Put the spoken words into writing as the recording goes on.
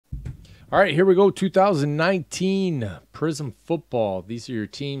All right, here we go. 2019 Prizm Football. These are your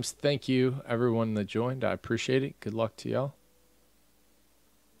teams. Thank you, everyone that joined. I appreciate it. Good luck to y'all.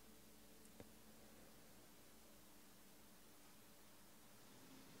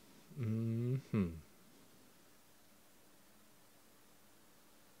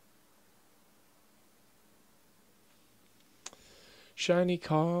 Shiny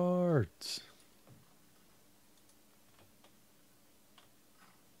cards.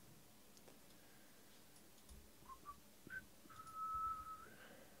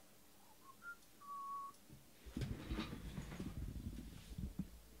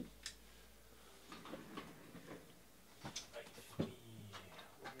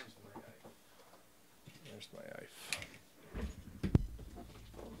 Where's my knife?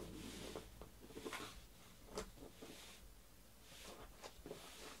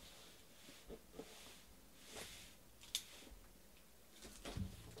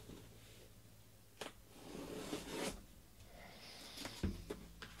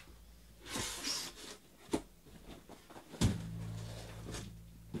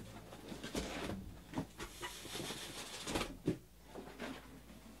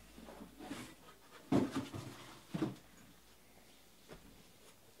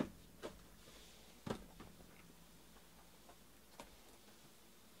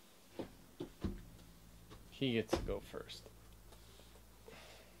 He gets to go first.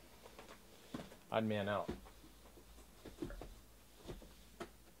 Odd man out.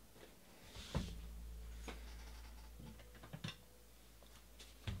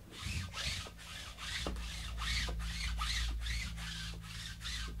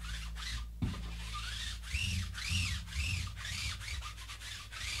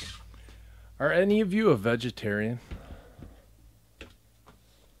 Are any of you a vegetarian?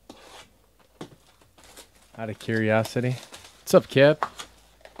 Out of curiosity. What's up, Cap?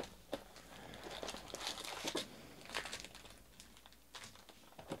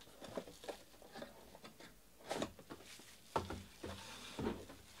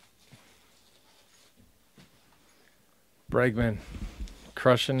 Bregman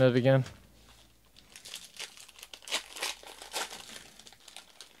crushing it again.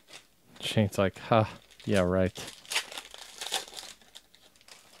 Shane's like, huh, yeah, right.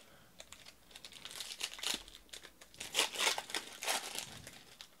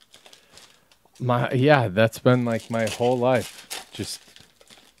 Yeah, that's been like my whole life. Just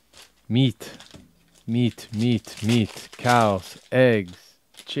meat, meat, meat, meat, cows, eggs,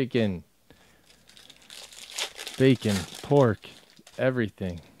 chicken, bacon, pork,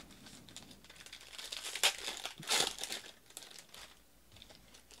 everything.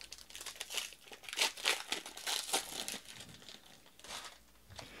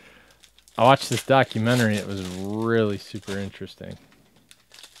 I watched this documentary. It was really super interesting.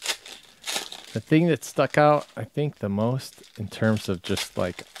 The thing that stuck out, I think, the most in terms of just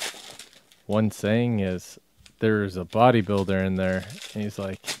like one saying is there's a bodybuilder in there, and he's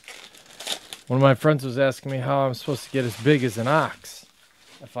like, one of my friends was asking me how I'm supposed to get as big as an ox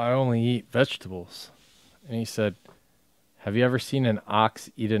if I only eat vegetables. And he said, have you ever seen an ox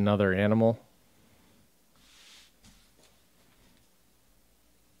eat another animal?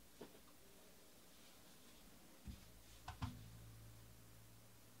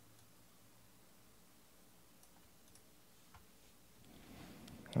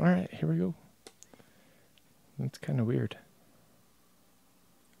 All right, here we go. That's kind of weird.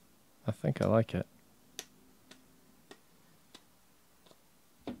 I think I like it.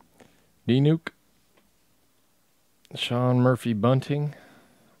 D-Nuke. Sean Murphy Bunting,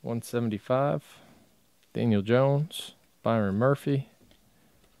 175. Daniel Jones. Byron Murphy.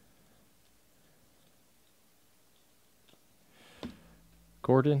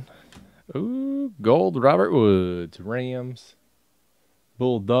 Gordon. Ooh, gold Robert Woods. Rams.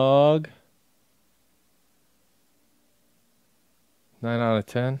 Bulldog. 9 out of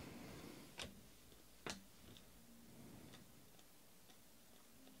 10.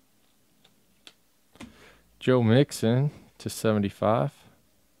 Joe Mixon to 75.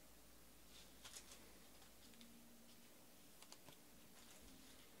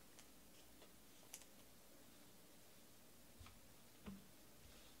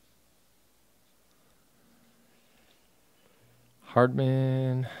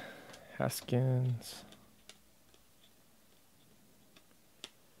 Hardman, Haskins.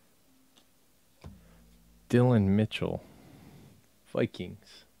 Dylan Mitchell,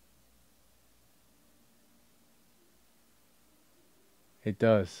 Vikings. It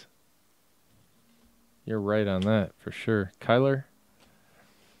does. You're right on that for sure. Kyler.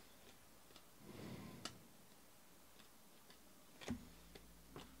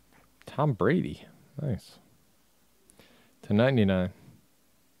 Tom Brady. Nice. /99.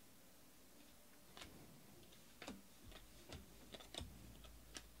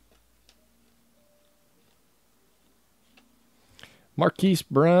 Marquise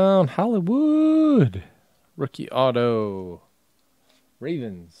Brown, Hollywood. Rookie auto.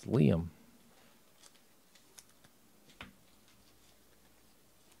 Ravens, Liam.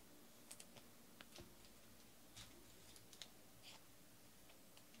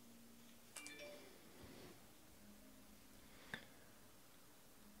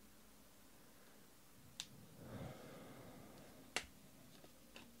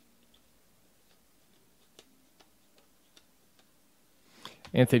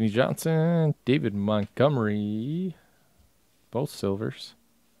 Anthony Johnson, David Montgomery, both silvers.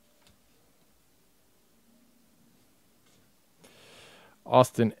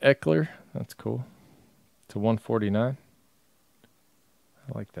 Austin Eckler, that's cool. /149.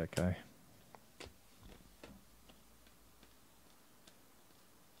 I like that guy.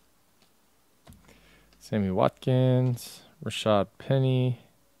 Sammy Watkins, Rashad Penny.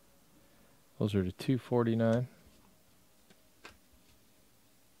 Those are /249.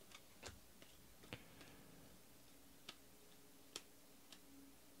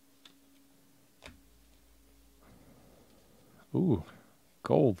 Ooh,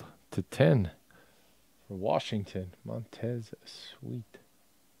 gold /10 for Washington. Montez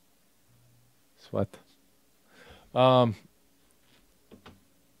Sweat.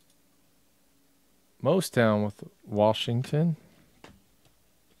 Most down with Washington.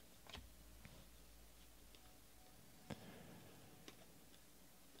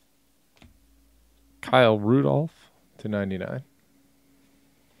 Kyle Rudolph /99.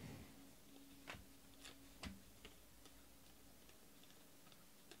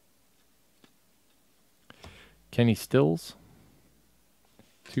 Kenny Stills,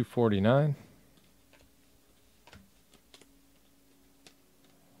 /249.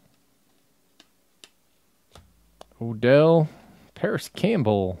 Odell, Paris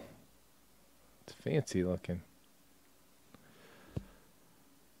Campbell. It's fancy looking.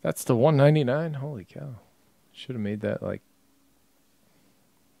 That's /199. Holy cow. Should have made that like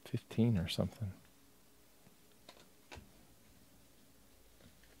 15 or something.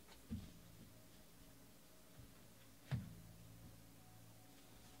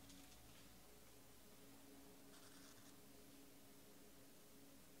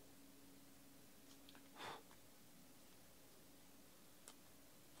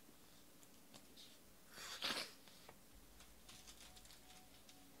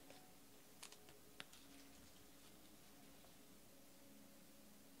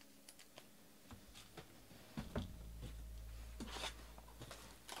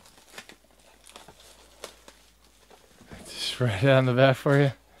 Right on the back for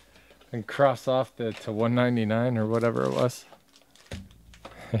you and cross off the /199 or whatever it was.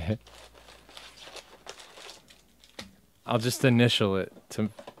 I'll just initial it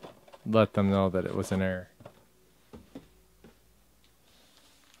to let them know that it was an error.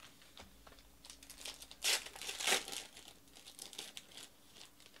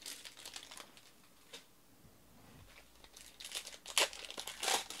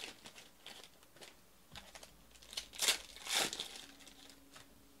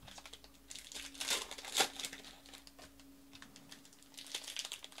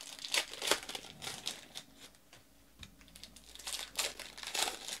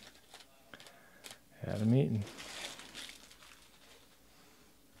 Had a meeting.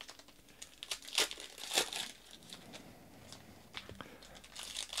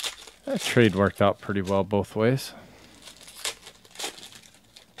 That trade worked out pretty well both ways.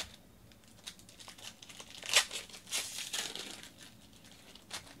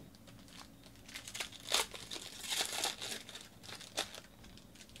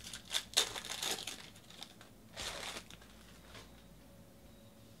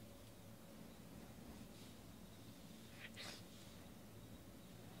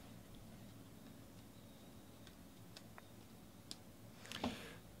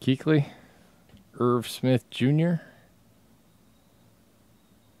 Kuechly, Irv Smith Jr.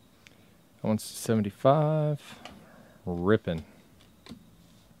 That one's /75. Rippin'.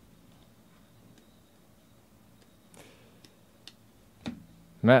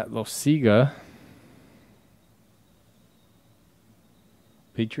 Matt Losiga.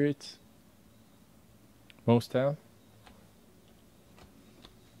 Patriots. Mostown.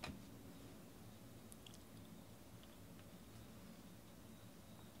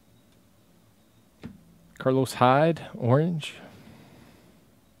 Carlos Hyde, orange.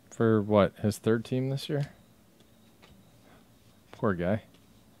 For what, his third team this year? Poor guy.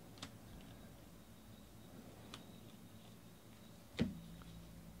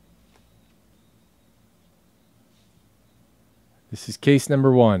 This is case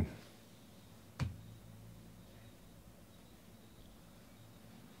number 1.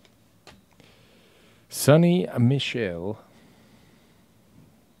 Sonny Michel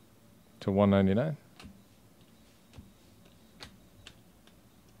to 199.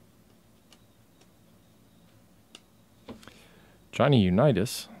 Johnny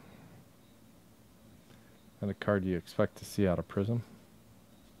Unitas. Not a card you expect to see out of Prizm.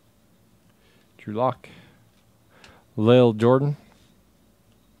 Drew Lock. Lil Jordan.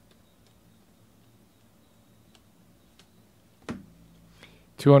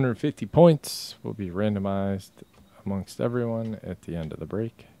 $250 points will be randomized amongst everyone at the end of the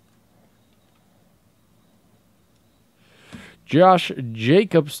break. Josh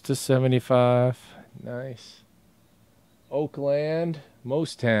Jacobs to 75. Nice. Oakland,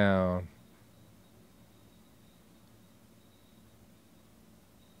 Mostown.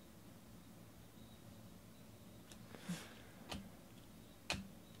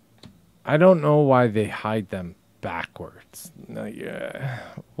 I don't know why they hide them backwards. No, yeah.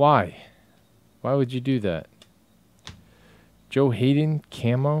 Why? Why would you do that? Joe Hayden,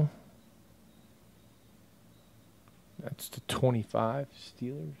 camo. That's the 25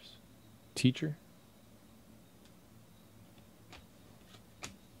 Steelers. Teacher.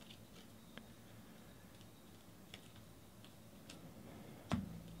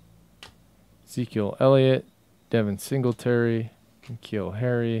 Ezekiel Elliott, Devin Singletary, N'Keal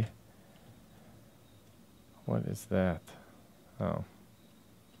Harry. What is that? Oh.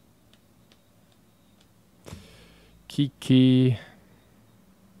 Kiki.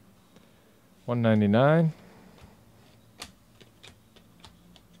 199.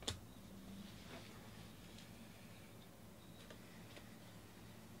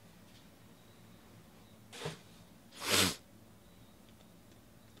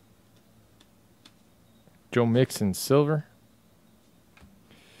 Joe Mixon, silver.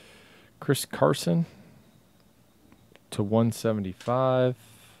 Chris Carson to 175.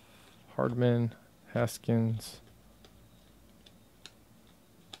 Hardman, Haskins.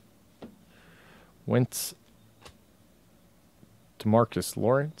 Wentz to Marcus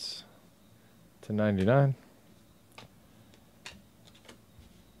Lawrence to 99.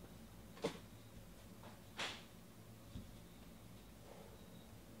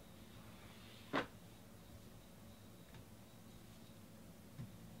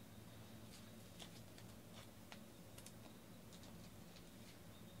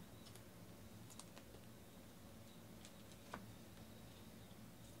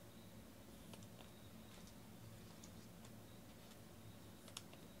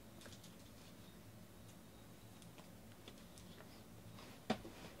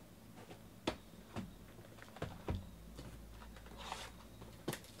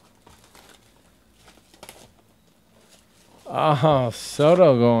 Oh,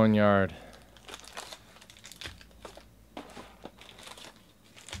 Soto going yard.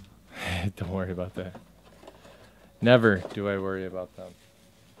 Don't worry about that. Never do I worry about them.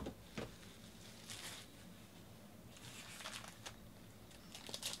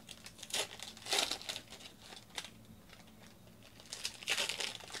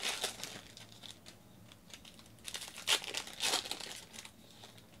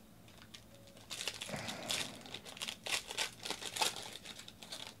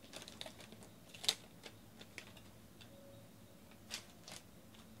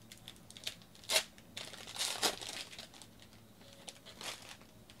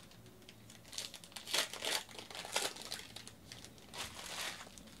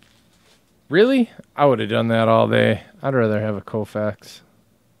 Really? I would have done that all day. I'd rather have a Koufax.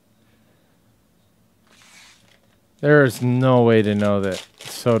 There's no way to know that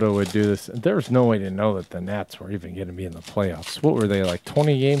Soto would do this. There's no way to know that the Nats were even going to be in the playoffs. What were they, like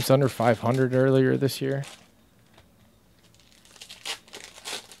 20 games under 500 earlier this year?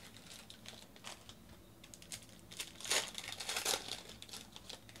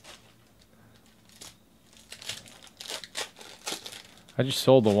 I just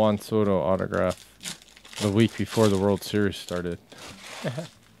sold the Juan Soto autograph the week before the World Series started.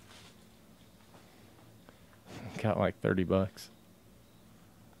 Got like $30.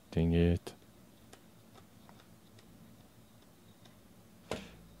 Dang it.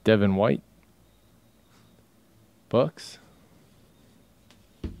 Devin White. Bucks.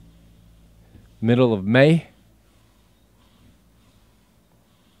 Middle of May.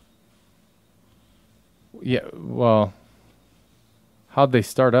 Yeah, well, how'd they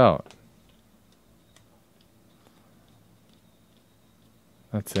start out?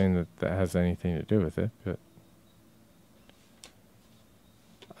 Not saying that that has anything to do with it, but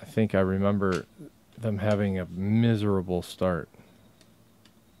I think I remember them having a miserable start.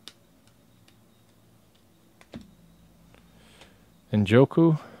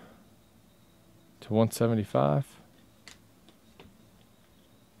 Njoku to 175.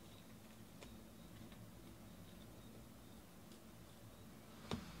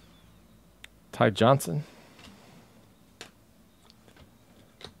 Ty Johnson.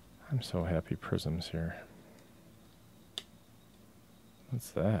 I'm so happy Prizm's here.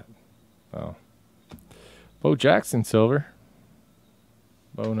 What's that? Oh. Bo Jackson, silver.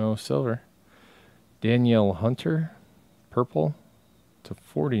 Bono, silver. Danielle Hunter, purple to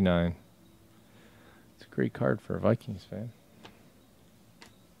 49. It's a great card for a Vikings fan.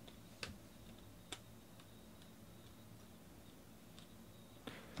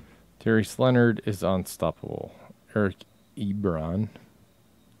 Darius Leonard is unstoppable. Eric Ebron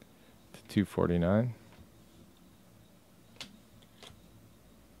to 249.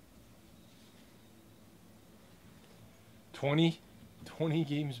 Twenty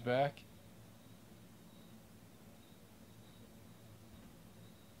games back.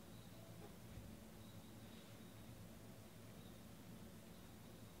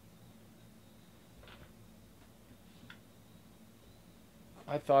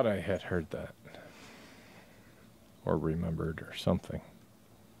 I thought I had heard that. Or remembered or something.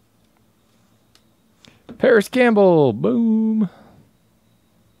 Paris Campbell. Boom.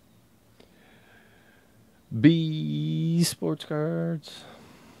 B sports cards.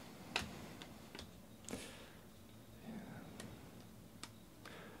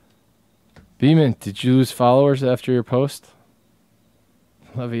 Beeman, did you lose followers after your post?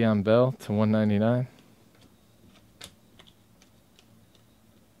 Le'Veon Bell to 199.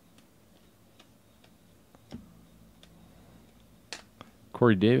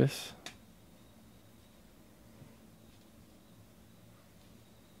 Corey Davis.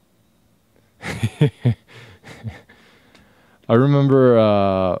 I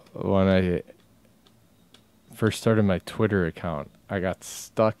remember when I first started my Twitter account, I got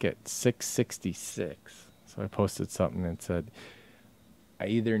stuck at 666. So I posted something and said, I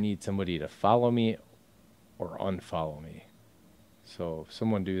either need somebody to follow me or unfollow me. So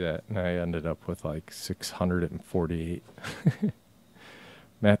someone do that, and I ended up with like 648.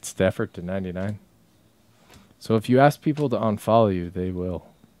 Matt Stafford to 99. So if you ask people to unfollow you, they will.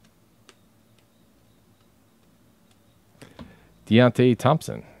 Deontay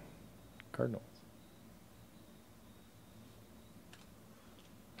Thompson, Cardinals.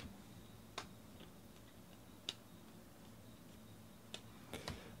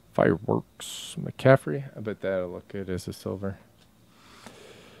 Fireworks, McCaffrey. I bet that'll look good as a silver.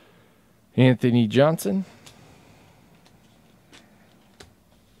 Anthony Johnson.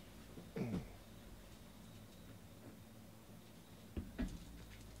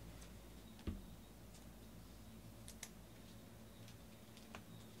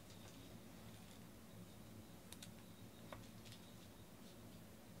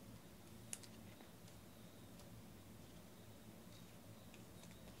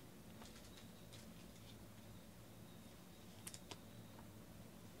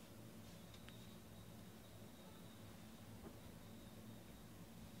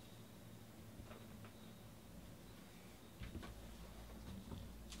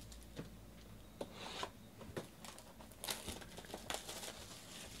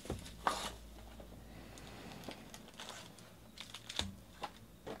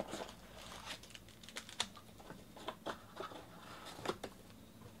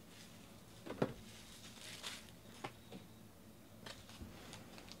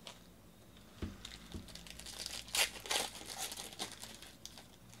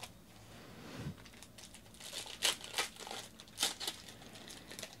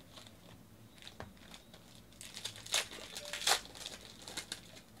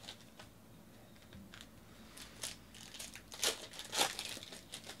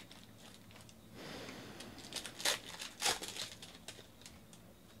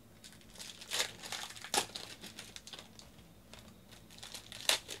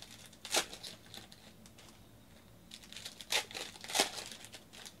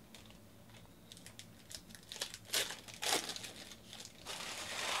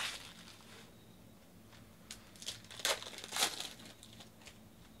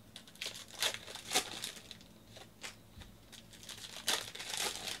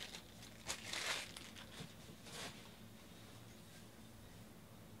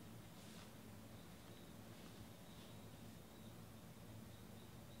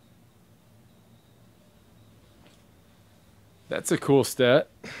 That's a cool stat.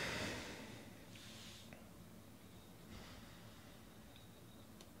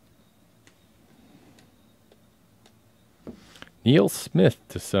 Neil Smith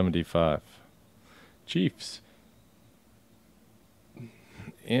to 75. Chiefs.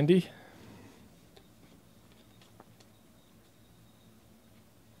 Andy.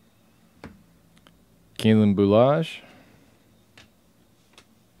 Keelan Boulage.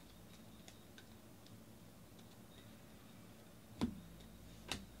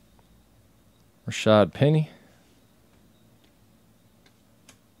 Rashad Penny.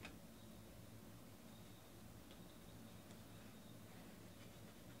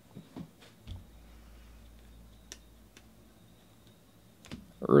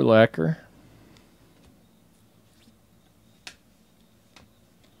 Urlacher.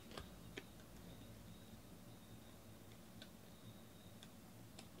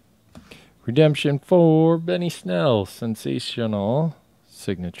 Redemption for Benny Snell. Sensational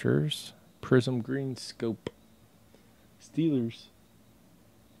signatures. Prizm green scope. Steelers.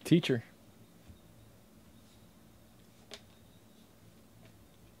 Teacher.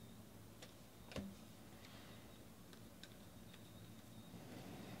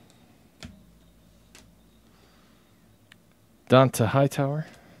 Donta Hightower.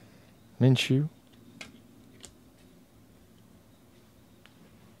 Minshew.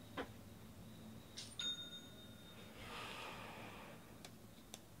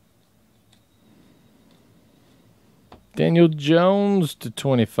 Daniel Jones to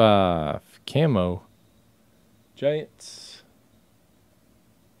 25. Camo. Giants.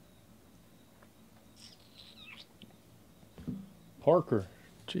 Parker.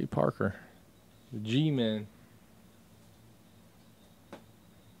 G. Parker. The G-Man.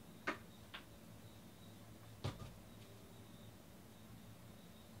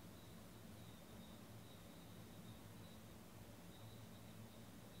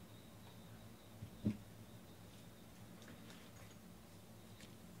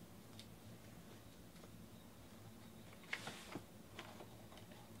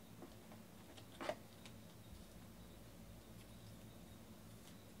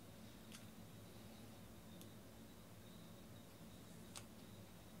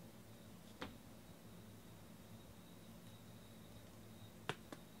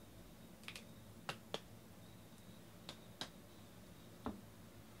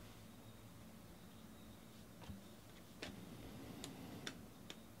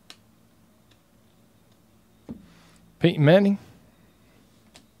 Peyton Manning.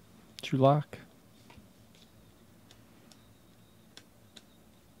 Drew Lock.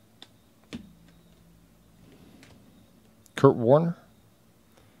 Kurt Warner.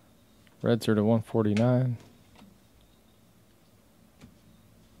 Reds are to 149.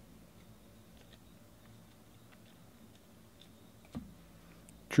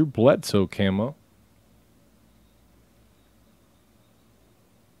 Drew Bledsoe camo.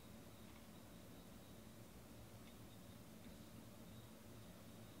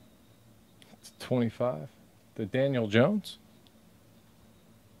 It's 25. The Daniel Jones.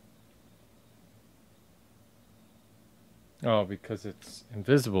 Oh, because it's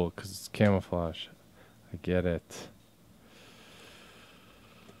invisible, because it's camouflage. I get it.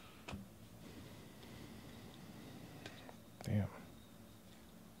 Damn.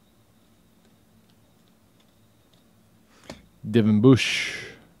 Devin Bush.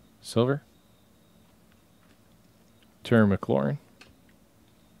 Silver. Terry McLaurin.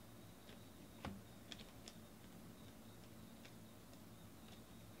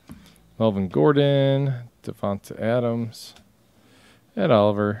 Melvin Gordon. Devonta Adams. Ed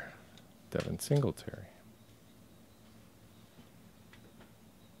Oliver. Devin Singletary.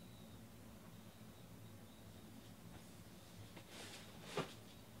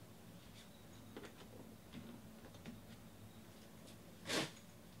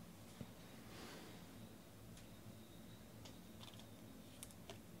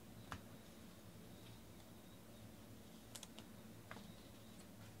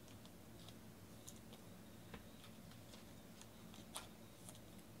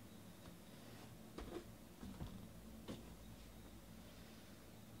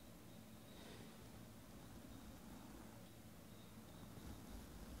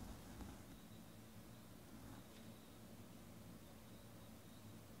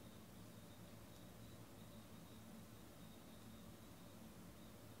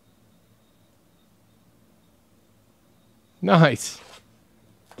 Nice.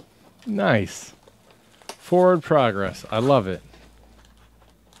 Nice. Forward progress. I love it.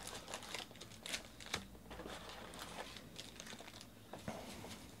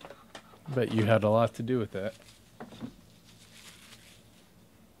 Bet you had a lot to do with that.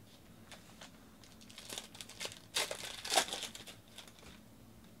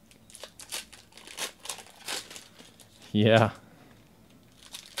 Yeah.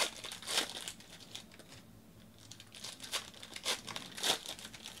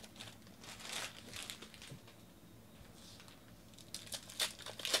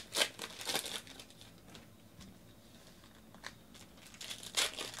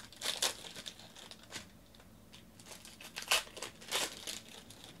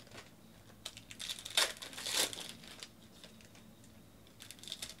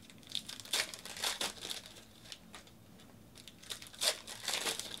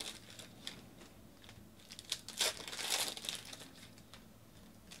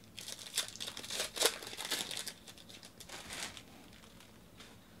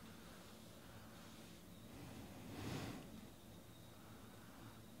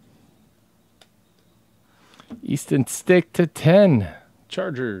 Easton Stick to 10.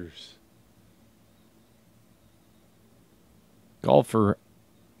 Chargers. Golfer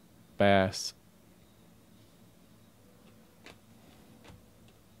Bass.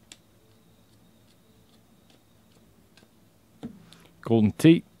 Golden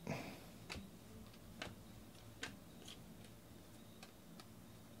Tate.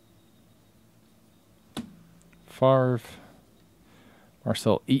 Favre.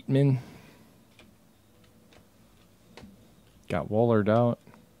 Marcel Eatman. Got Wallered out.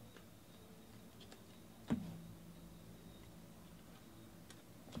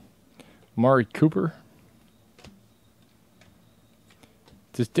 Amari Cooper.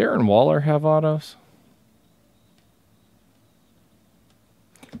 Does Darren Waller have autos?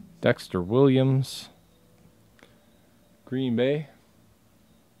 Dexter Williams. Green Bay.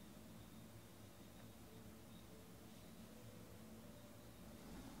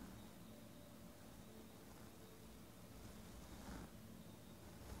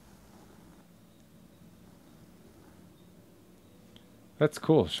 That's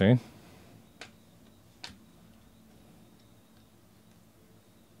cool, Shane.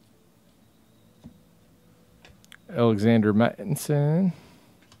 Alexander Mattinson.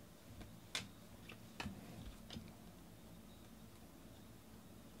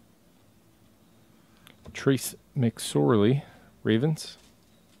 Trace McSorley, Ravens.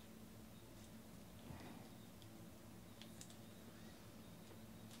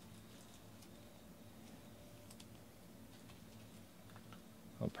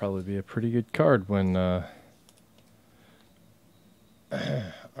 That'll probably be a pretty good card when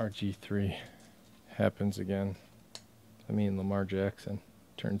RG3 happens again. I mean, Lamar Jackson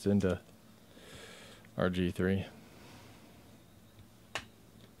turns into RG3.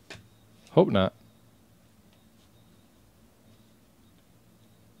 Hope not.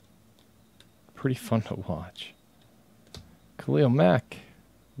 Pretty fun to watch. Khalil Mack,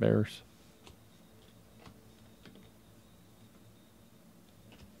 Bears.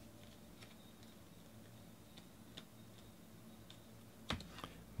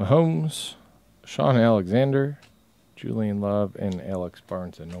 Mahomes, Sean Alexander, Julian Love, and Alex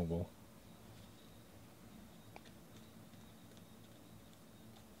Barnes and Noble.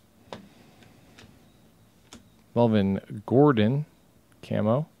 Melvin Gordon,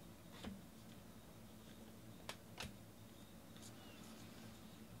 camo.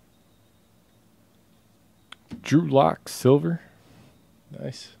 Drew Lock, silver.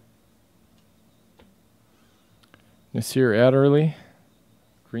 Nice. Nasir Adderley,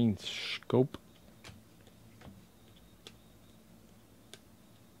 green scope.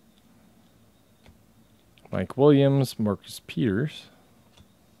 Mike Williams, Marcus Peters.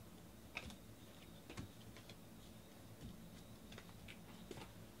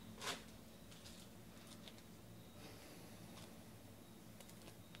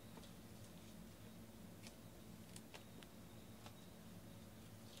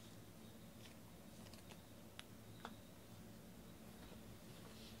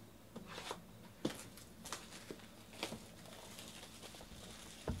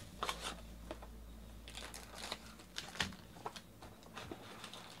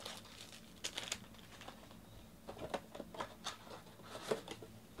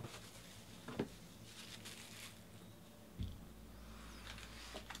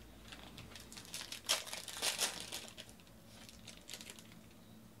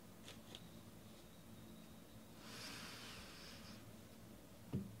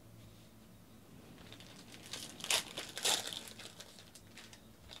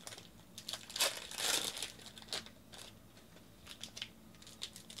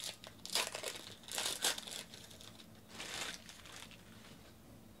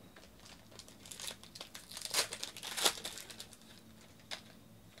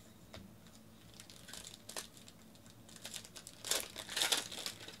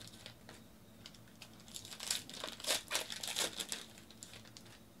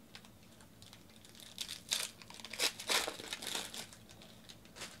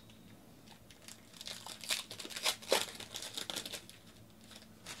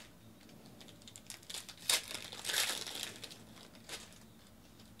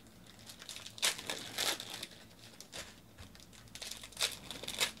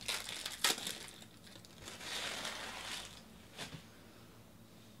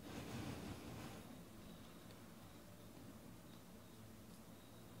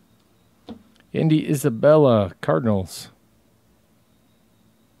 Andy Isabella, Cardinals.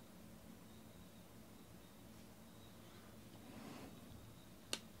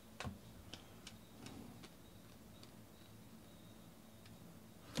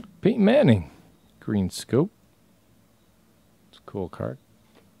 Peyton Manning, green scope. Cool card.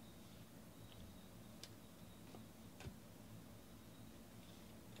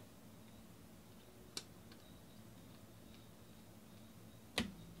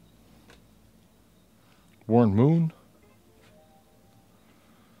 Warren Moon.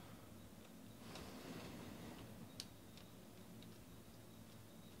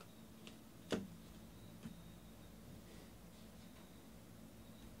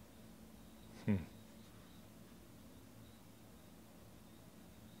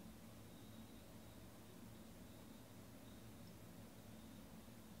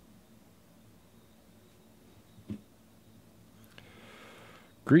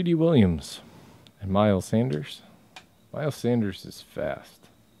 Greedy Williams and Miles Sanders. Miles Sanders is fast.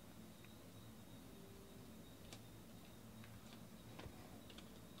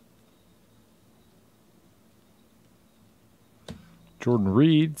 Jordan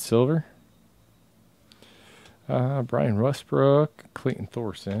Reed, silver. Brian Westbrook, Clayton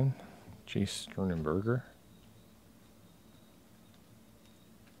Thorson, Chase Sternenberger.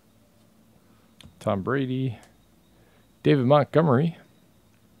 Tom Brady, David Montgomery.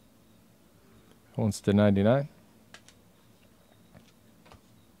 Owns to 99.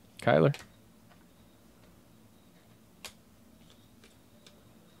 Kyler.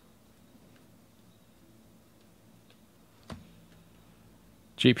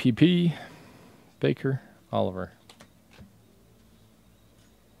 JPP, Baker, Oliver.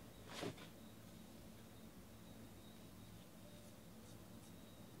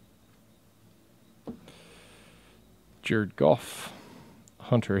 Jared Goff,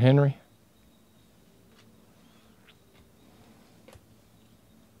 Hunter Henry.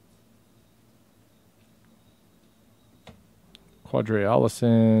 Quadre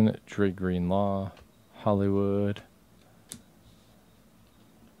Allison, Dre Greenlaw, Hollywood.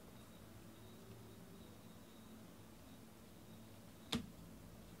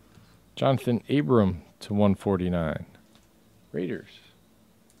 Jonathan Abram to 149. Raiders.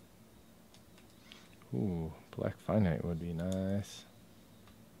 Ooh, black finite would be nice.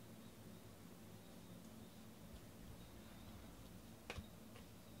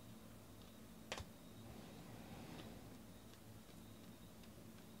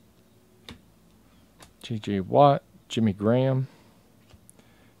 J.J. Watt, Jimmy Graham,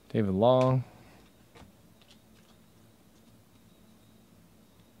 David Long.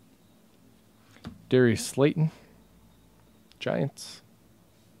 Darius Slayton, Giants.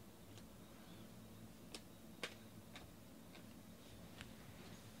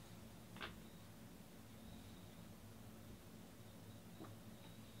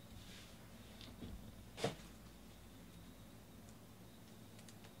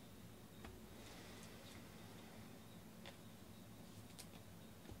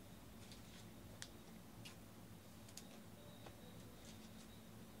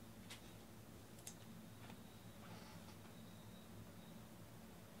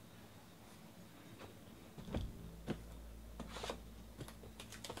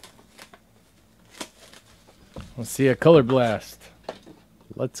 Let's see a color blast.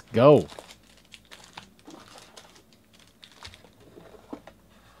 Let's go.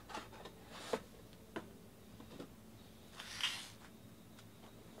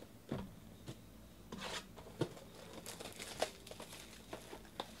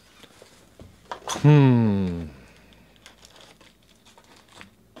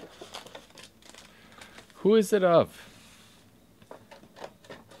 Who is it of?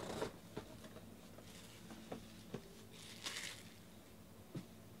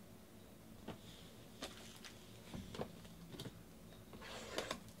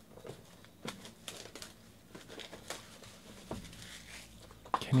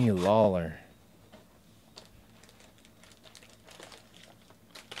 Kenny Lawler.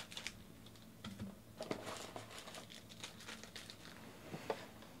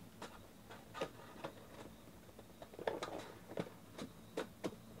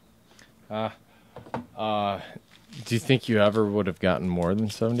 Do you think you ever would have gotten more than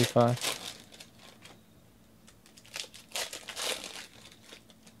 75?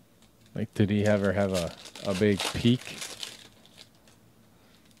 Like, did he ever have a big peak?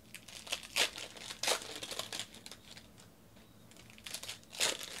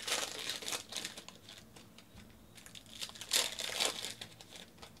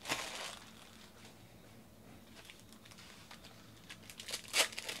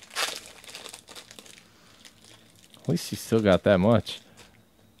 At least he still got that much.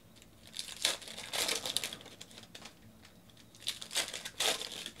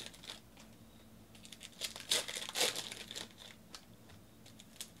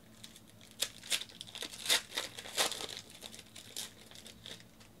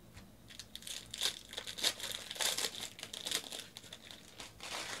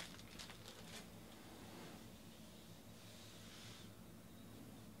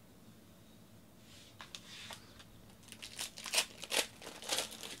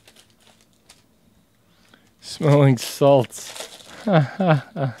 Smelling salts.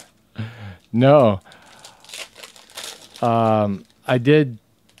 No. I didn't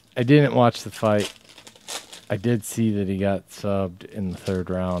watch the fight. I did see that he got subbed in the 3rd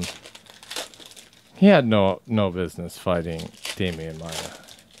round. He had no business fighting Damian Maia.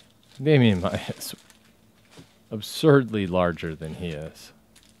 Damian Maia is absurdly larger than he is.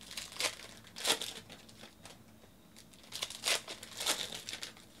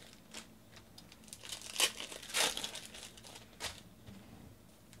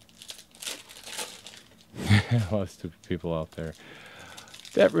 A lot of stupid people out there.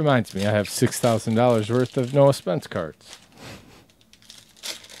 That reminds me, I have $6,000 worth of Noah Spence cards.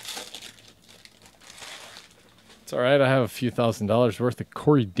 It's alright, I have a few $1,000s worth of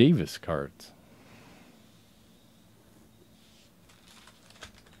Corey Davis cards.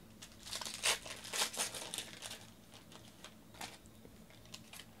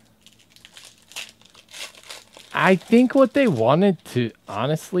 I think what they wanted to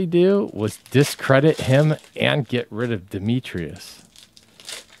honestly do was discredit him and get rid of Demetrius.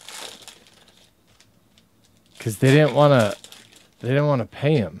 Because they didn't want to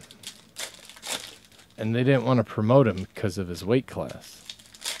pay him. And they didn't want to promote him because of his weight class.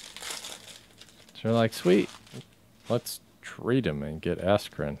 So they're like, sweet, let's trade him and get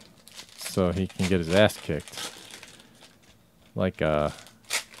Askren so he can get his ass kicked. Like a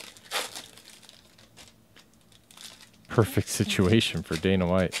perfect situation for Dana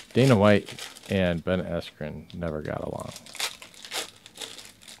White. Dana White and Ben Askren never got along.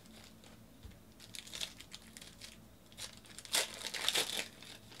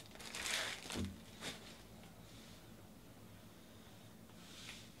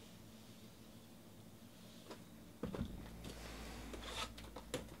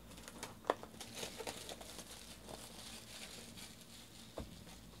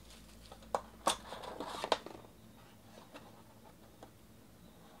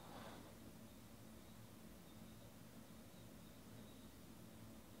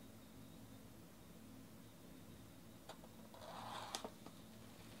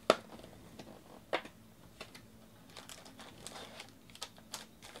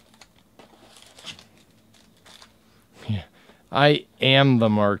 I am the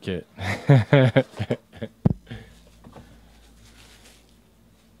market.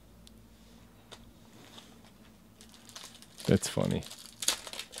 That's funny.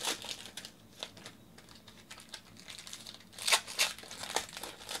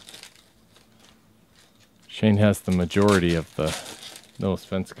 Shane has the majority of the Noah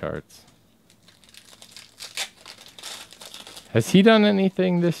Spence cards. Has he done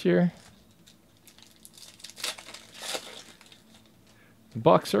anything this year? The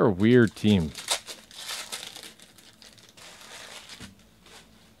Bucks are a weird team.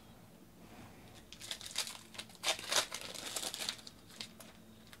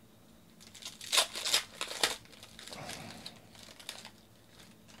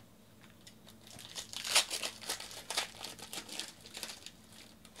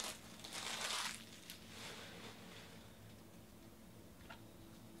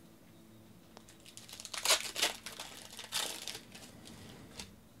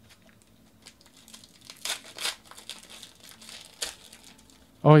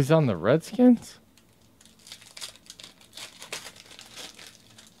 Oh, he's on the Redskins?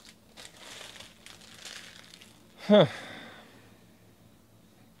 Huh.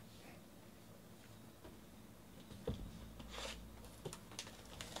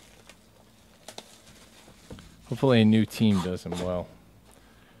 Hopefully a new team does him well.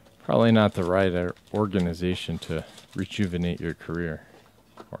 Probably not the right organization to rejuvenate your career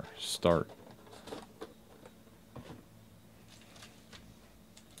or start.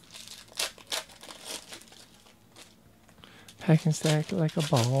 Pack and stack like a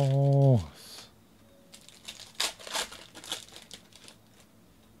boss.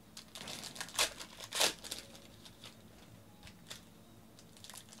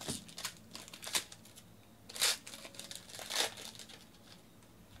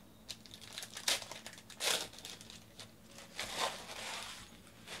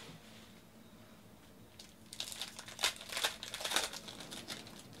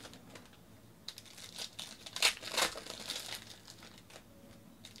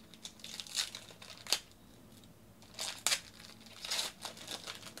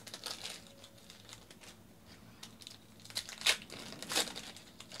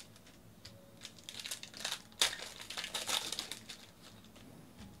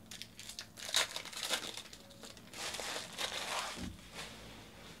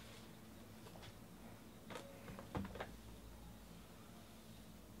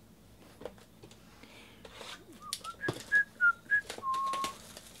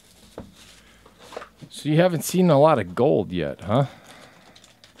 So you haven't seen a lot of gold yet, huh?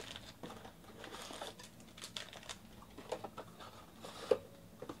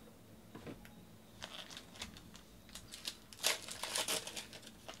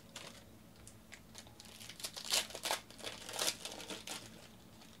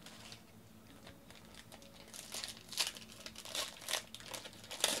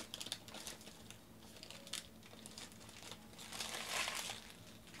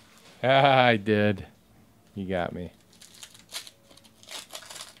 Ah, I did. You got me.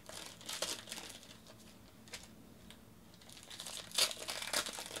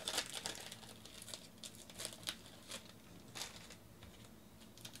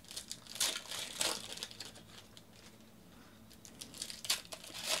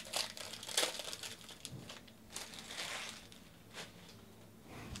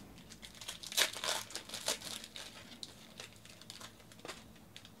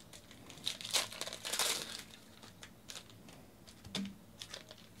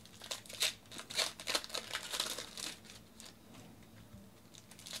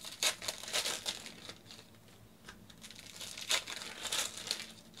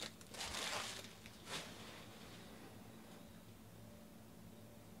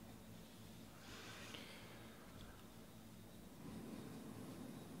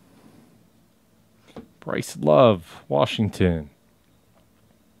 Bryce Love, Washington.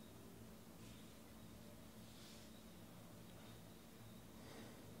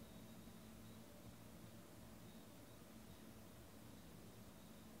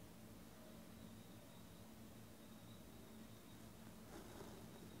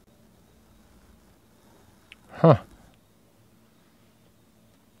 Huh.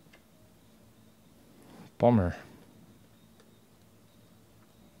 Bummer.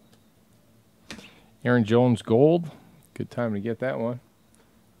 Aaron Jones gold. Good time to get that one.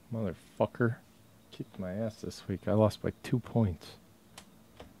 Motherfucker. Kicked my ass this week. I lost by 2 points.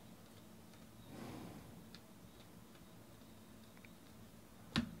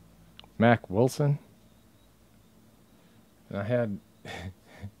 Mac Wilson. And I had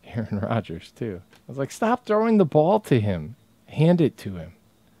Aaron Rodgers too. I was like, stop throwing the ball to him. Hand it to him.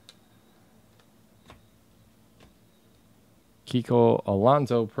 Kiko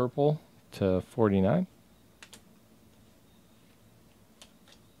Alonso purple to 49.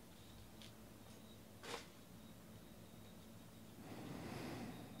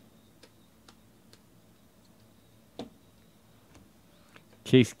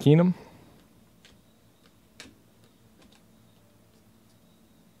 Case Keenum.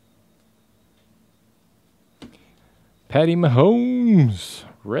 Patty Mahomes.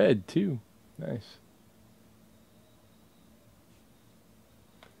 Red, too. Nice.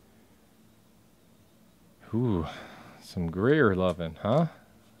 Ooh, some Greer loving, huh?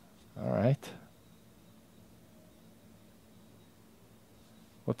 All right.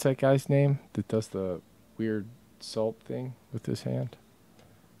 What's that guy's name that does the weird salt thing with his hand?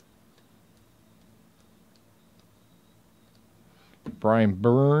 Brian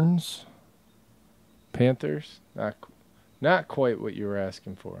Burns. Panthers. Not quite what you were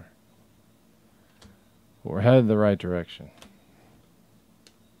asking for. But we're headed the right direction.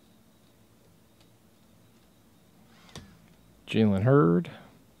 Jalen Hurd.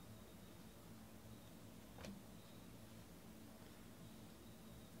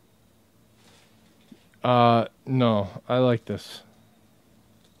 No, I like this.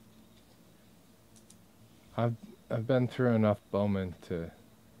 I've been through enough Bowman to.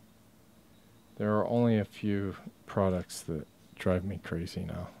 There are only a few products that drive me crazy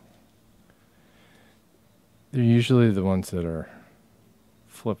now. They're usually the ones that are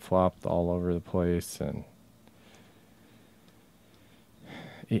flip-flopped all over the place and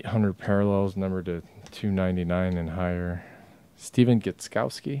 800 parallels numbered to 299 and higher. Steven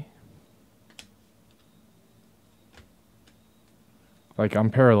Gutskowski. Like,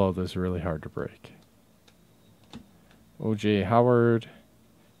 unparalleled is really hard to break. O.J. Howard.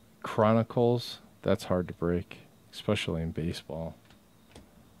 Chronicles. That's hard to break, especially in baseball.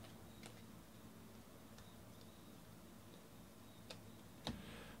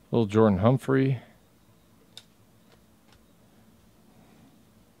 Little Jordan Humphrey.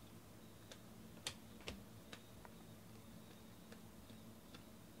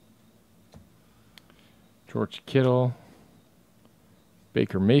 George Kittle.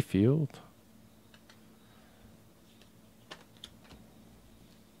 Baker Mayfield.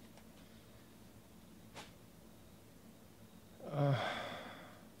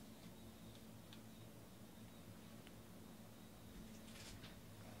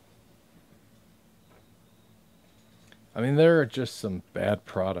 I mean, there are just some bad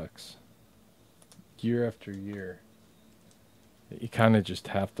products. year after year that you kind of just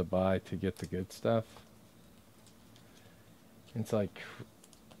have to buy to get the good stuff. It's like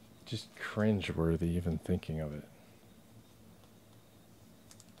just cringe-worthy even thinking of it.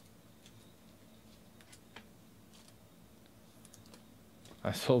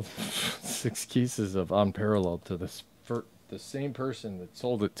 I sold 6 cases of Unparalleled to the same person that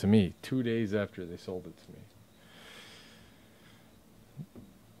sold it to me 2 days after they sold it to me.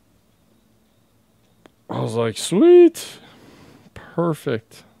 I was like, sweet.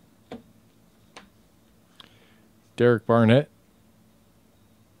 Perfect. Derek Barnett.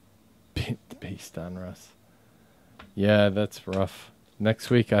 Based on Russ. Yeah, that's rough. Next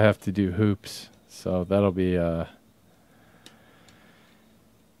week I have to do hoops. So that'll be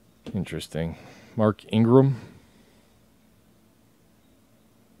interesting. Mark Ingram.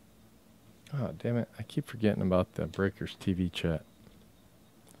 Oh, damn it. I keep forgetting about the Breakers TV chat.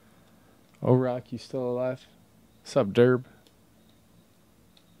 Oh, Rock, you still alive? What's up, Derb?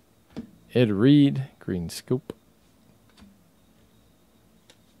 Ed Reed, Green Scoop.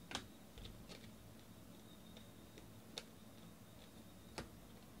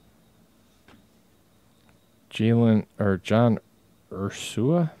 John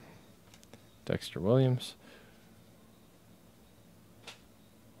Ursua. Dexter Williams.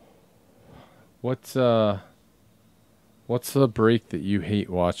 What's the break that you hate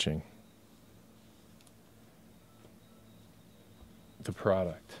watching? The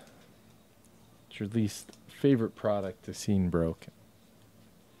product. It's your least favorite product to seen broken.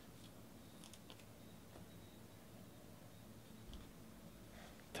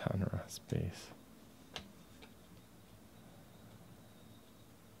 Tanra space.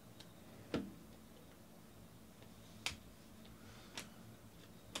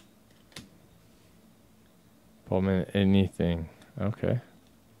 Pullman, anything. Okay.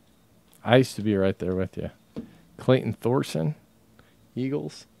 I used to be right there with you. Clayton Thorson,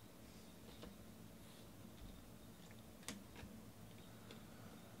 Eagles.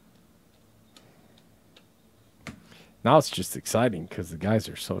 Now it's just exciting because the guys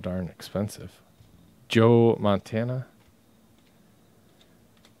are so darn expensive. Joe Montana.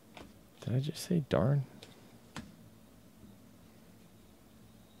 Did I just say darn?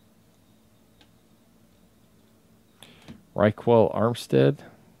 Raquel Armstead,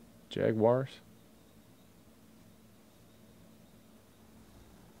 Jaguars.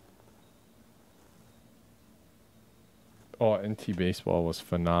 Oh, NT Baseball was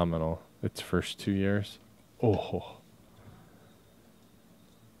phenomenal its first 2 years. Oh.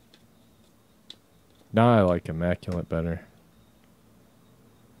 Now I like Immaculate better.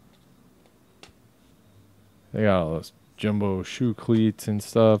 They got all those jumbo shoe cleats and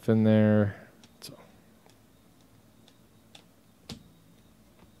stuff in there. So.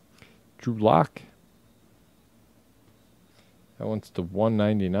 Drew Lock. That one's to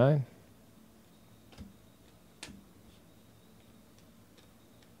 199.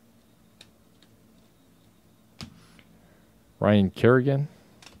 Ryan Kerrigan.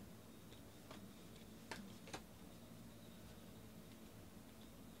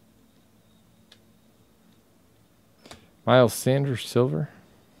 Miles Sanders Silver.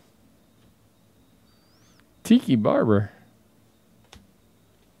 Tiki Barber.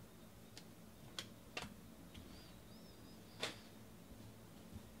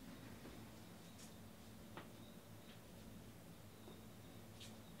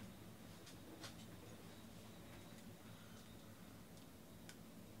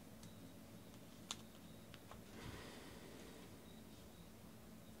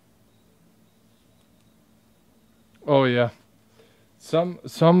 Oh yeah. A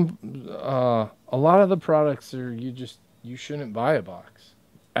lot of the products are you shouldn't buy a box.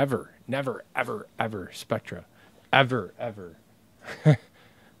 Ever. Never, ever, ever. Spectra. Ever.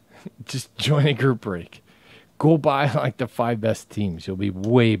 Just join a group break. Go buy like the 5 best teams. You'll be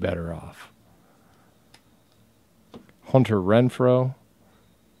way better off. Hunter Renfrow.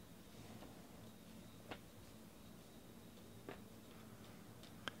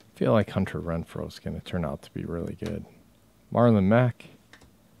 I feel like Hunter Renfrow is going to turn out to be really good. Marlon Mack.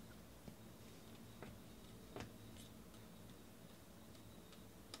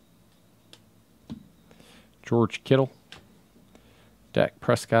 George Kittle. Dak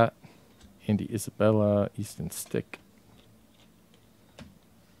Prescott. Andy Isabella. Easton Stick.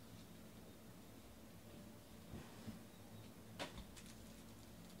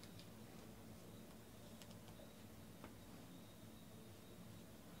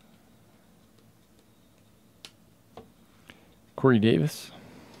 Corey Davis.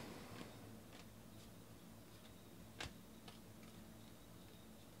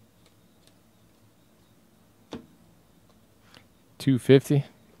 250.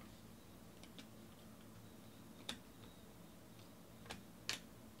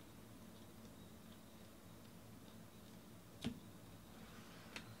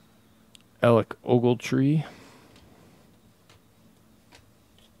 Alec Ogletree.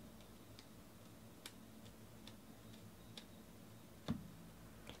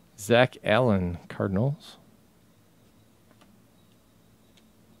 Zach Allen, Cardinals.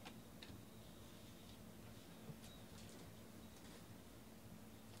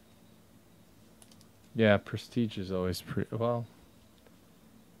 Yeah, Prestige is always pretty well.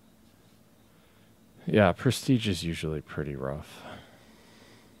 Yeah, Prestige is usually pretty rough.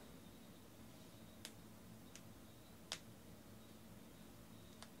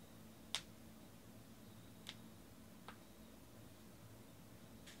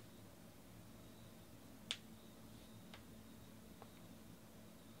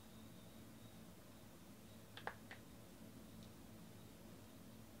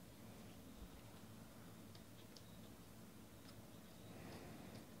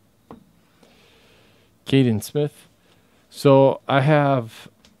 Caden Smith. So I have,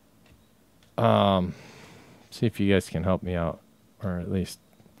 see if you guys can help me out, or at least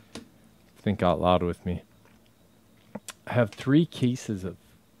think out loud with me. I have 4 cases of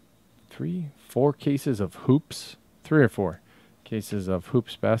hoops, 3 or 4 cases of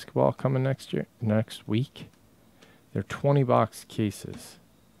hoops basketball coming next week. They're 20-box cases.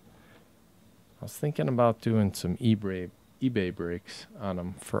 I was thinking about doing some eBay breaks on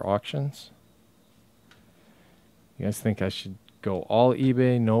them for auctions. You guys think I should go all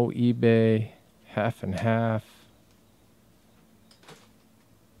eBay, no eBay, half and half?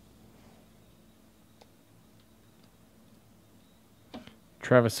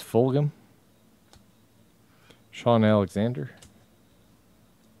 Travis Fulgham. Sean Alexander.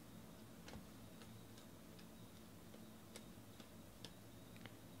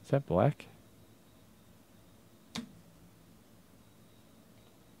 Is that black?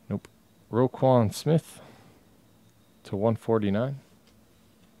 Nope. Roquan Smith to 149.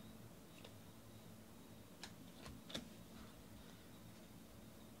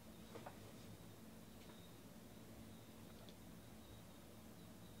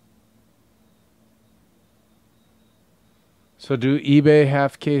 So do eBay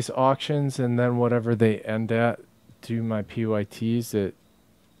half case auctions, and then whatever they end at, do my PYTs at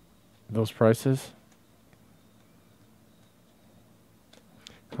those prices?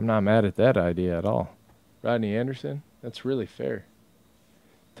 I'm not mad at that idea at all. Rodney Anderson, that's really fair.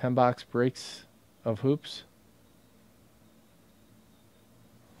 10-box breaks of hoops.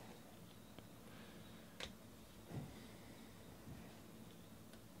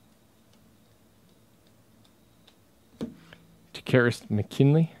 Karis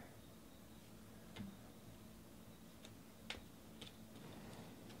McKinley.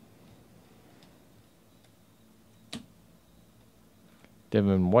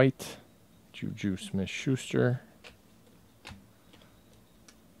 Devin White. Juju Smith-Schuster.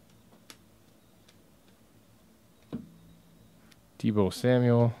 Debo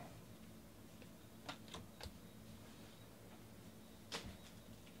Samuel.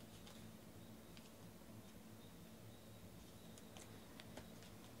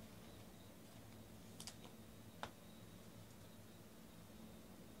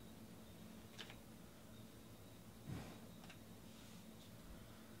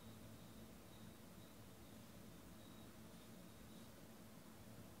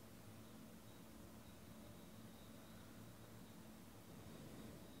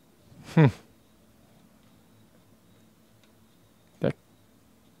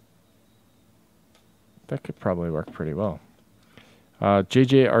 That could probably work pretty well.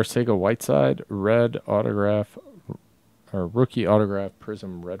 JJ Arcega Whiteside, red autograph, or rookie autograph,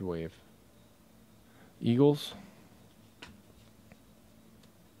 Prizm Red Wave. Eagles.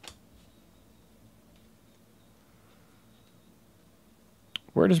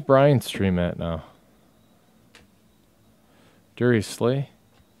 Where does Brian stream at now? Darius Slay.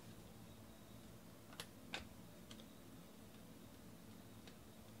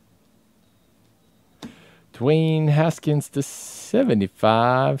 Dwayne Haskins to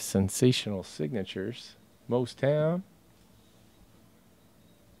 75. Sensational signatures. Mostown.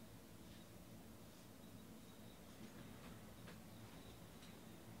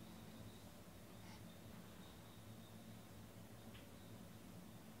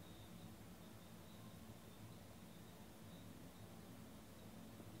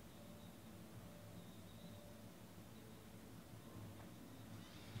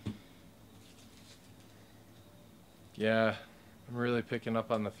 Yeah, I'm really picking up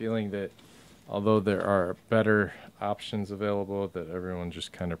on the feeling that Although there are better options available, that everyone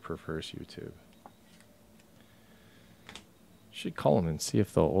just kind of prefers YouTube. Should call them and see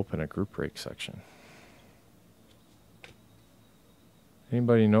if they'll open a group break section.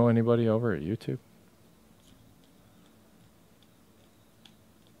 Anybody know anybody over at YouTube?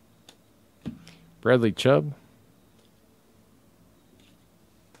 Bradley Chubb.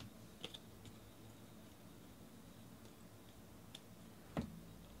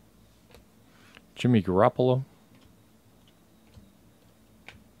 Jimmy Garoppolo.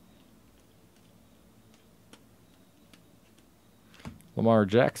 Lamar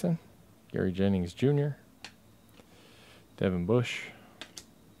Jackson. Gary Jennings Jr. Devin Bush.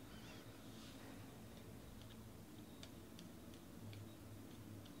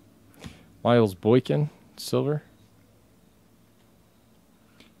 Miles Boykin, silver.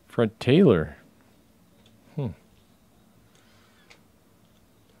 Fred Taylor.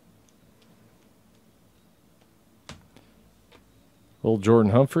 Old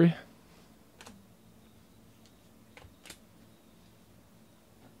Jordan Humphrey.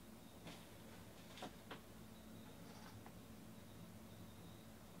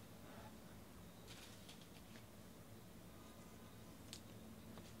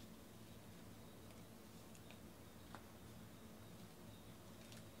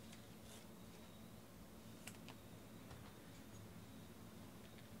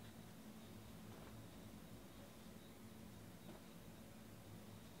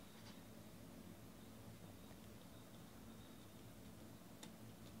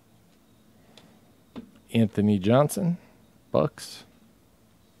 Anthony Johnson, Bucks.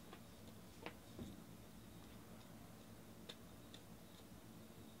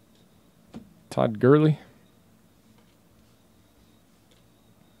 Todd Gurley.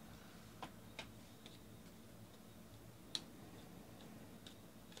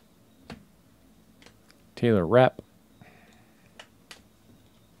 Taylor Rapp.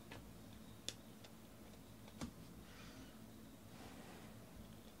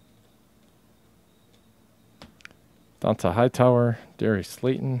 Donta Hightower, Darius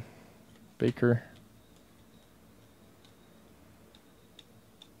Slayton, Baker,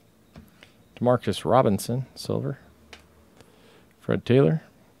 Demarcus Robinson, silver, Fred Taylor,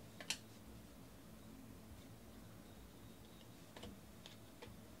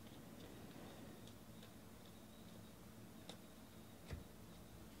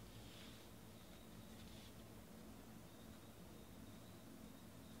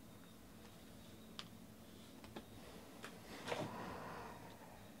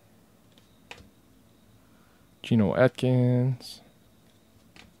 Geno Atkins,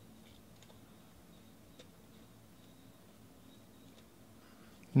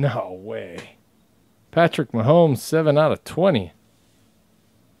 no way, Patrick Mahomes, 7 out of 20.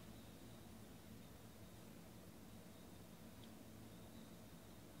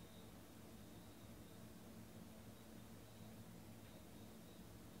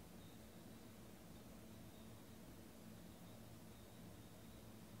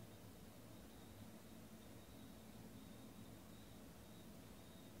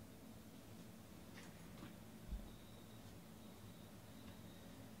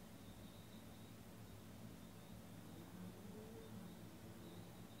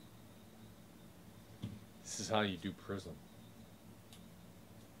 This is how you do Prizm.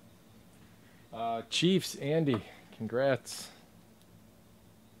 Chiefs, Andy, congrats.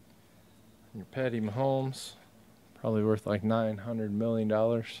 Your Patty Mahomes, probably worth like $900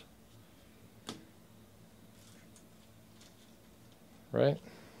 million. Right?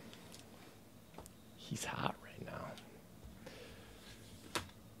 He's hot right now.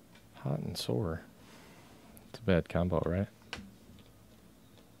 Hot and sore. It's a bad combo, right?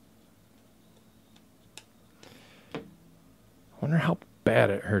 I wonder how bad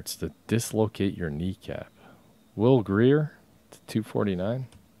it hurts to dislocate your kneecap. Will Greer to 249.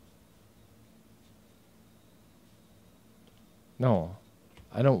 No,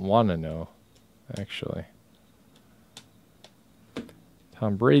 I don't want to know, actually.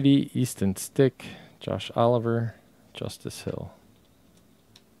 Tom Brady, Easton Stick, Josh Oliver, Justice Hill.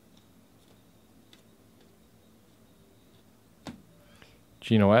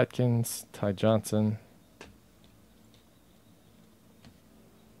 Geno Atkins, Ty Johnson.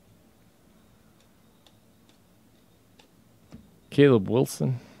 Caleb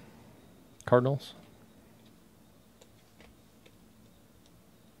Wilson, Cardinals.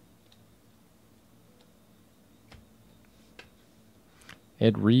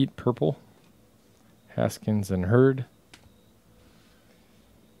 Ed Reed, purple. Haskins and Hurd.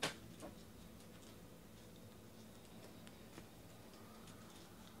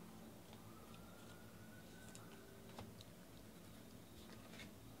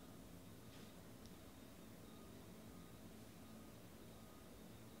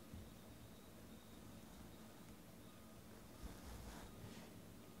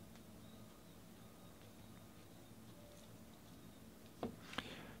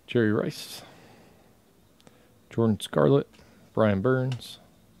 Jerry Rice, Jordan Scarlett, Brian Burns,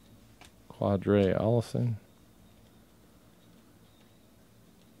 Quadre Allison,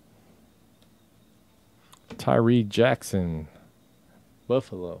 Tyree Jackson,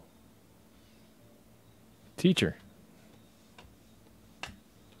 Buffalo, Teacher,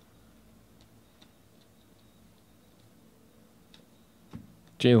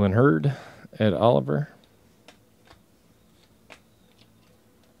 Jalen Hurd, Ed Oliver,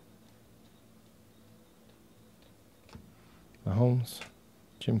 Mahomes,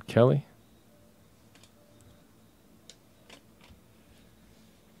 Jim Kelly,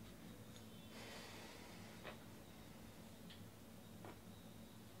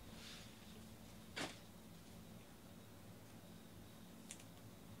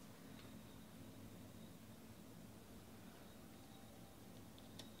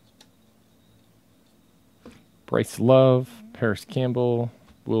 Bryce Love, Paris Campbell,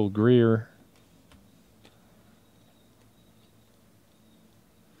 Will Greer,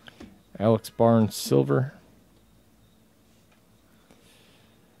 Alex Barnes Silver,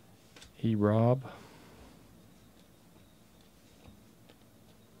 E-Rob,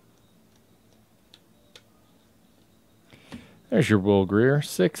 there's your Will Greer,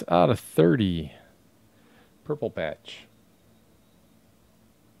 6 out of 30, purple patch.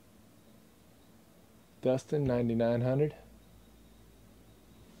 Dustin, 9,900.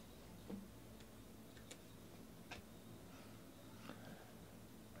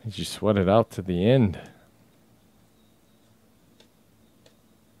 Did you sweat it out to the end?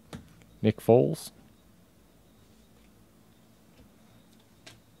 Nick Foles.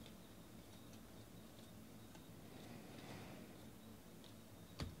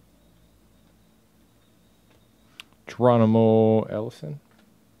 Geronimo Ellison.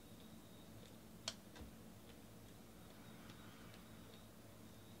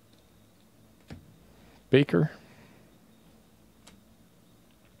 Baker.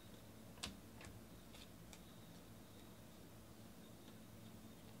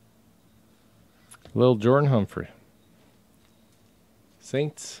 Lil Jordan Humphrey.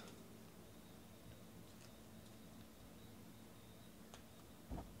 Saints.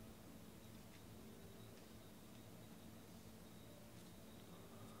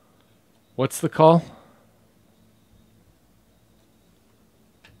 What's the call?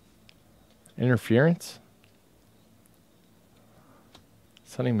 Interference.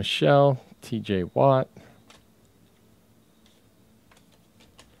 Sonny Michel, TJ Watt.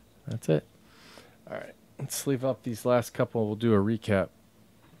 That's it. All right, let's sleeve up these last couple. We'll do a recap.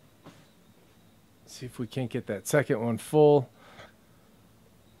 See if we can't get that second one full.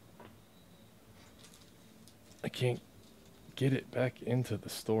 I can't get it back into the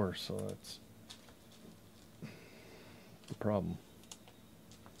store, so that's the problem.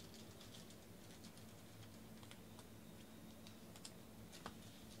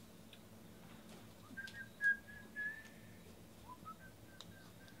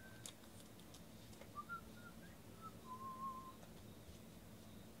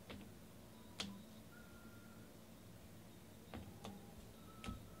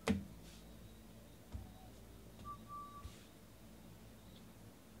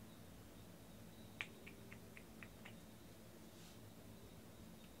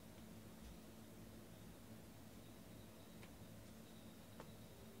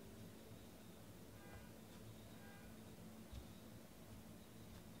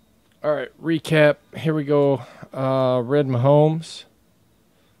 All right, recap. Here we go. Red Mahomes,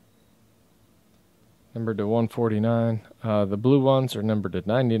 numbered to 149. The blue ones are numbered to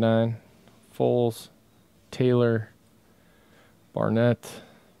 99. Foles, Taylor, Barnett,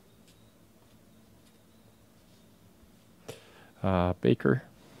 Baker,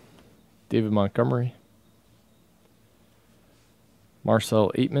 David Montgomery,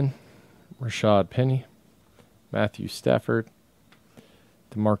 Marcel Aitman, Rashad Penny, Matthew Stafford,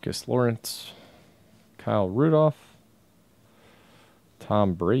 DeMarcus Lawrence, Kyle Rudolph,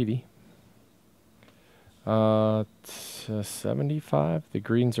 Tom Brady. To 75. The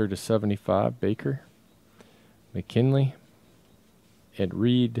greens are to 75. Baker, McKinley, Ed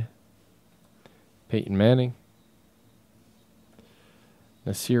Reed, Peyton Manning,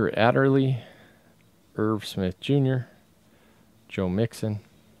 Nasir Adderley, Irv Smith Jr., Joe Mixon,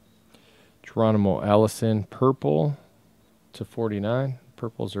 Geronimo Allison, purple to 49.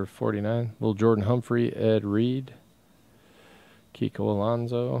 Purples are 49. Lil Jordan Humphrey, Ed Reed, Kiko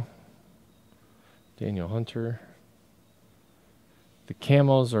Alonso, Daniel Hunter. The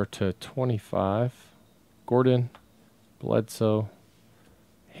camos are to 25. Gordon, Bledsoe,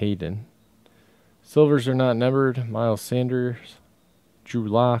 Hayden. Silvers are not numbered. Miles Sanders, Drew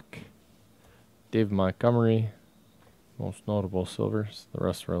Lock, Dave Montgomery, most notable silvers. The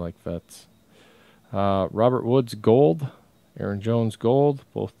rest were like vets. Robert Woods gold, Aaron Jones gold,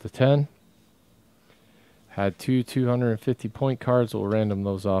 both to 10. Had two 250 point cards. We'll random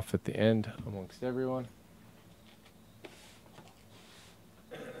those off at the end amongst everyone.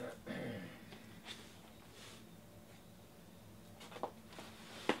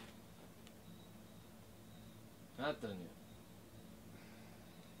 Not done yet.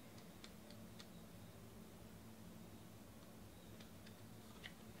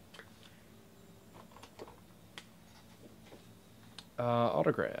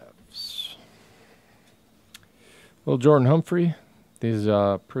 Autographs. Well, Jordan Humphrey. These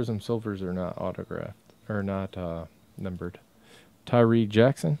Prizm silvers are not autographed or not numbered. Tyree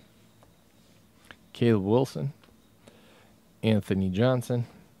Jackson, Caleb Wilson, Anthony Johnson,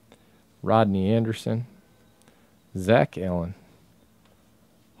 Rodney Anderson, Zach Allen,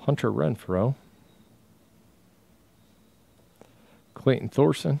 Hunter Renfrow, Clayton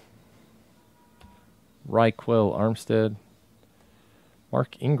Thorson, Raquel Armstead,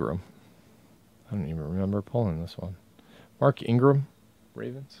 Mark Ingram. I don't even remember pulling this one. Mark Ingram,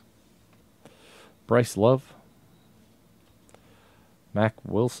 Ravens. Bryce Love, Mac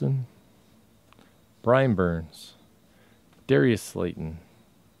Wilson, Brian Burns, Darius Slayton,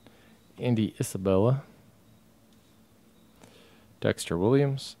 Andy Isabella, Dexter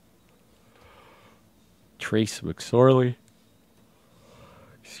Williams, Trace McSorley,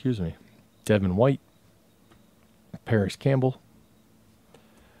 Devin White, Paris Campbell,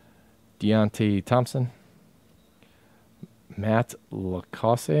 Deontay Thompson, Matt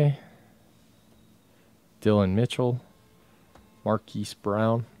Lacoste, Dylan Mitchell, Marquise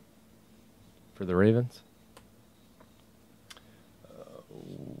Brown for the Ravens,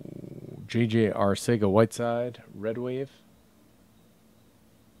 J.J. Arcega-Whiteside, Red Wave,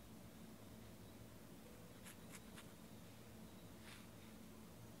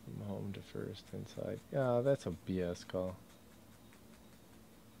 from home to first inside. Yeah, that's a BS call.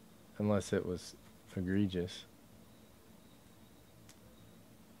 Unless it was egregious.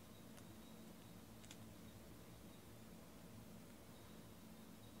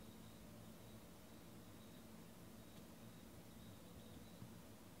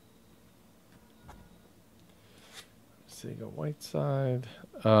 Sega Whiteside.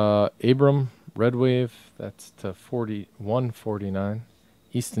 Abram, Red Wave. That's to 149.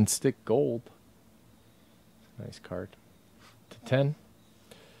 Easton Stick Gold. Nice card. To 10.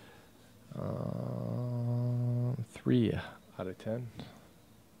 3 out of 10.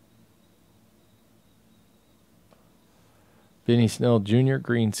 Vinny Snell Jr.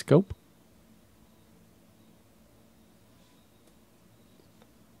 Green Scope.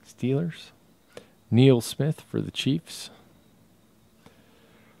 Steelers. Neil Smith for the Chiefs.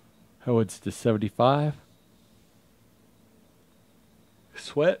 Howard's to 75.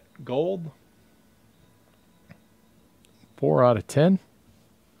 Sweat Gold. 4 out of 10.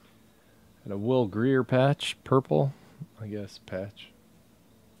 And a Will Greer patch, purple, I guess, patch.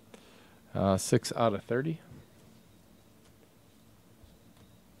 6 out of 30.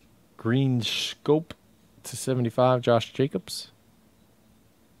 Green Scope to 75, Josh Jacobs.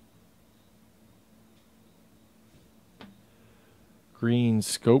 Green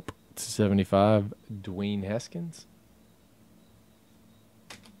Scope to 75, Dwayne Haskins.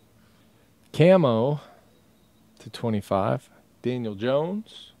 Camo to 25, Daniel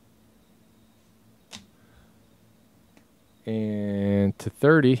Jones. And to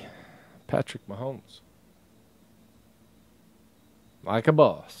 30, Patrick Mahomes. Like a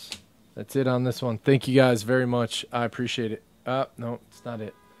boss. That's it on this one. Thank you guys very much. I appreciate it. No, it's not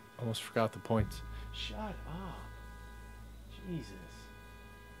it. Almost forgot the points. Shut up. Jesus.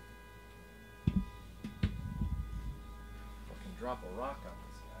 Fucking drop a rock on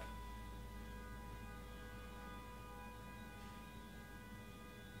this guy.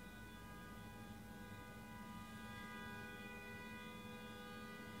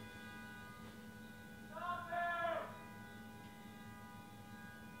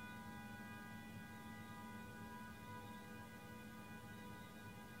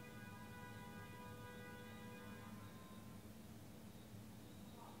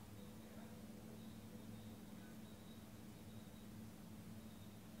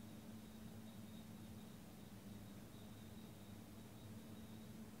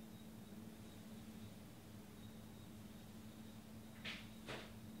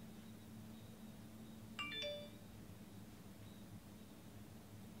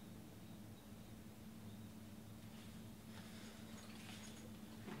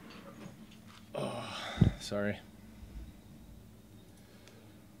 Sorry.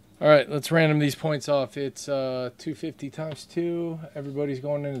 All right, let's random these points off. It's 250 times 2. Everybody's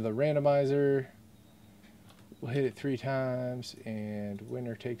going into the randomizer. We'll hit it 3 times, and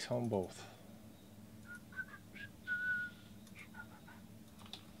winner takes home both.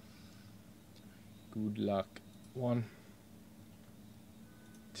 Good luck. 1,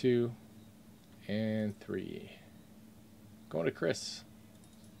 2, and 3. Going to Chris.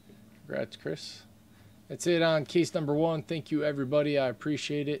 Congrats, Chris. That's it on case number 1. Thank you, everybody. I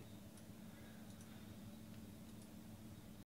appreciate it.